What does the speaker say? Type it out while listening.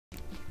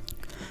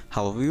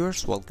Hello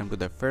viewers, welcome to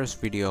the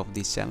first video of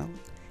this channel.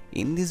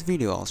 In this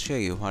video I'll show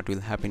you what will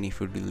happen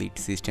if you delete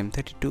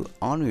System32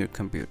 on your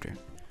computer.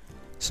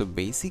 So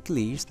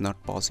basically it's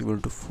not possible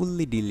to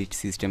fully delete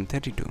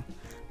System32,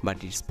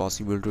 but it's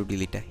possible to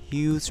delete a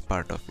huge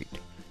part of it.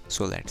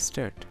 So let's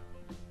start.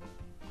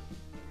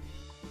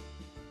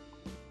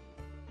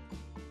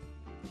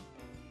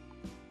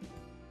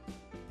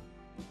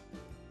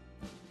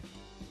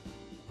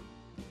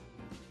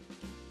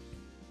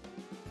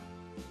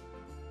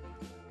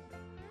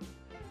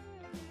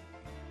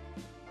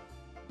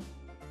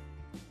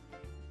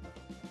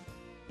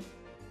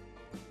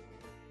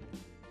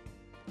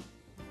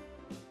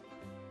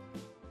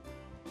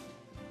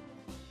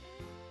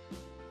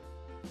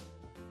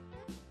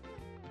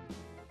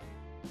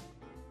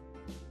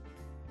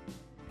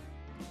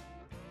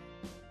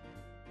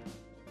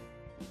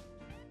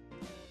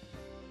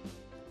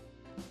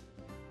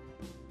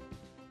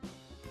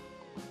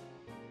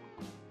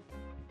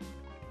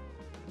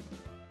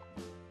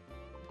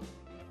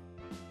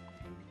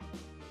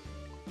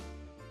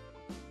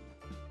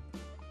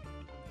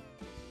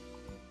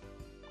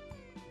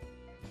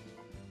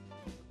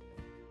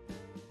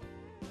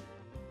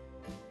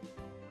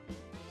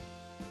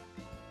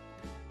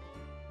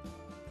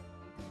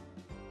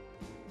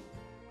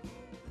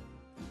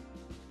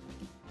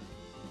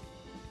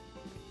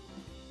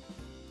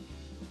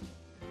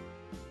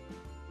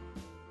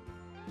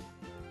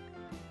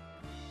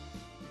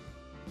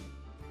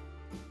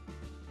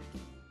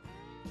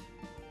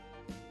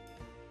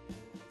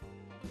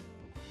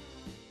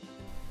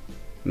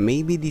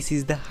 Maybe this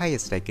is the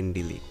highest I can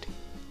delete.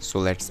 So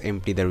let's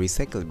empty the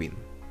recycle bin.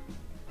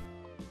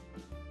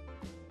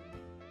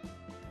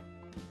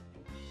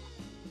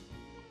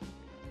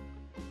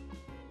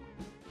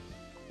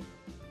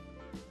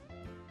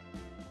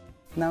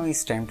 Now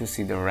it's time to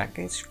see the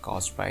wreckage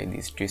caused by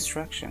this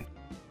destruction.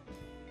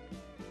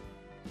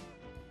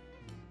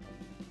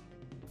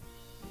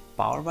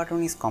 Power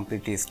button is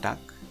completely stuck,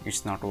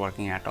 it's not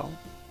working at all.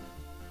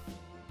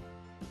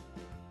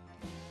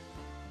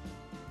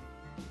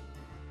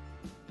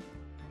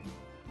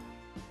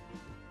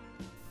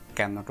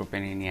 Cannot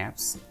open any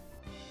apps.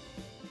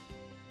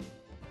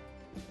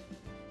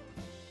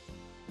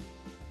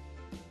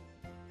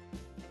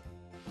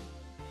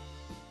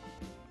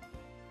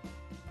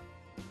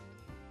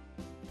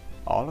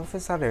 All of a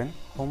sudden,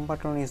 home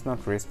button is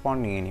not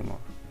responding anymore.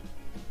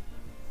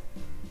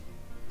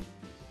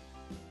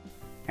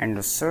 And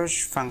the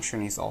search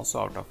function is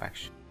also out of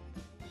action.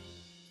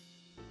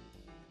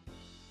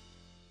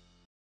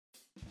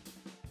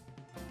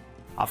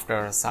 After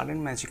a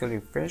sudden magical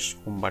refresh,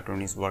 home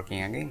button is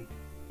working again.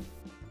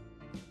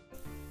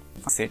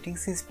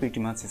 Settings is pretty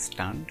much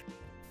stunned,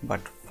 but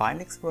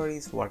File Explorer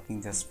is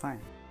working just fine.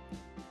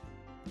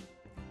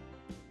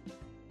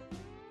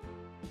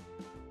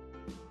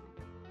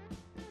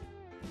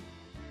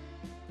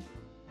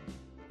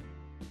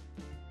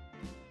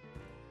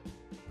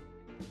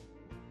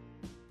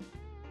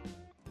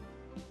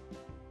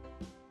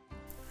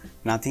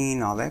 Nothing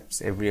in all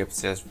apps, every app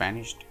just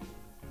vanished.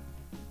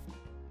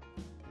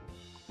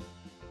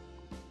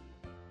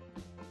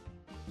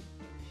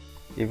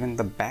 Even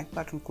the back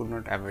button could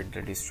not avoid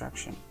the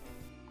destruction.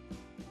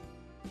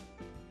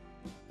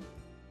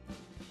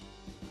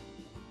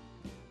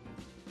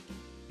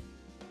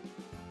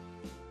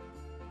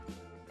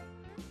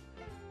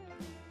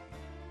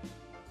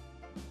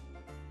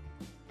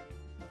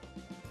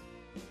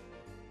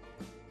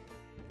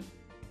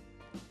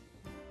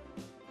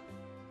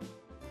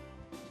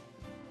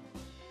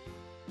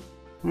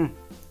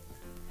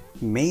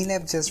 Mail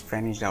app just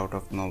vanished out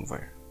of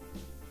nowhere.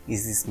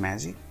 Is this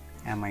magic?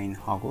 Am I in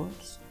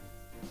Hogwarts?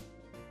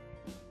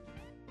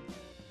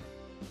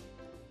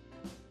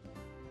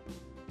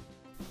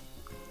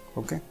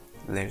 Okay,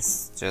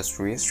 let's just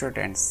restart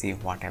and see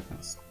what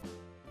happens.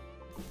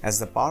 As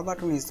the power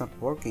button is not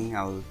working,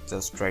 I'll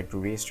just try to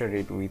restart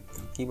it with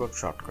keyboard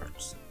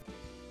shortcuts.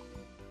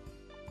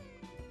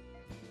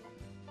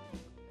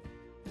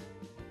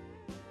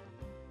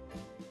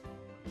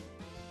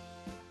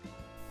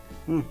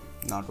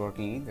 Not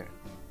working either.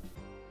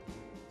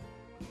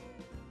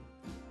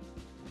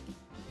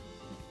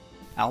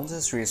 I'll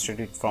just restart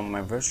it from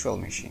my virtual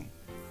machine.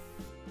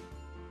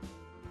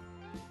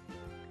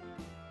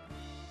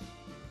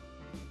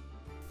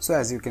 So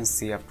as you can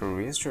see, after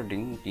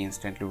restarting, it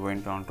instantly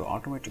went on to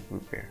automatic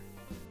repair.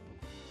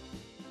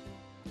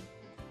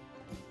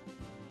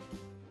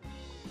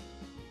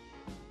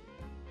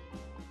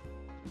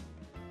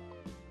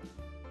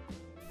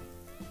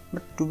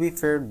 But to be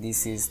fair,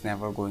 this is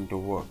never going to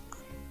work,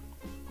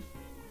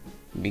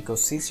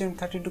 because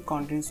System32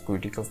 contains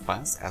critical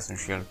files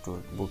essential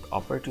to boot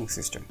operating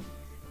system,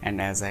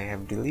 and as I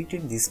have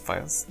deleted these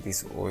files,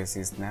 this OS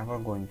is never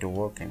going to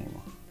work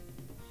anymore.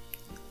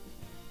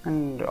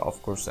 And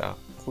of course, a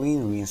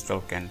clean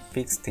reinstall can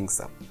fix things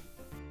up.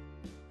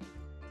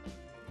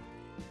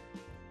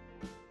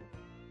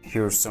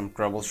 Here's some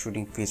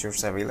troubleshooting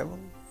features available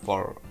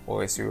for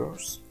OS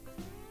users,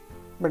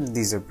 but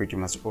these are pretty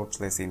much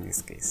worthless in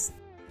this case.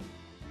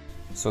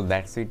 So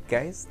that's it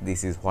guys,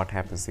 this is what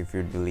happens if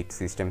you delete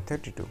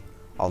System32.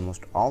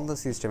 Almost all the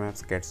system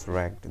apps gets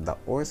wrecked, the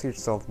OS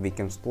itself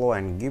becomes slow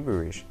and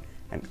gibberish,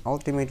 and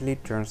ultimately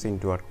turns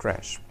into a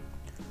trash.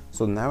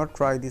 So never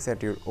try this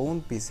at your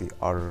own PC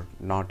or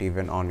not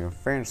even on your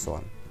friend's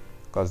one,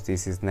 cause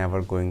this is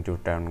never going to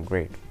turn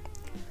great.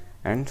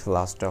 And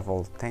last of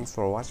all, thanks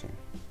for watching.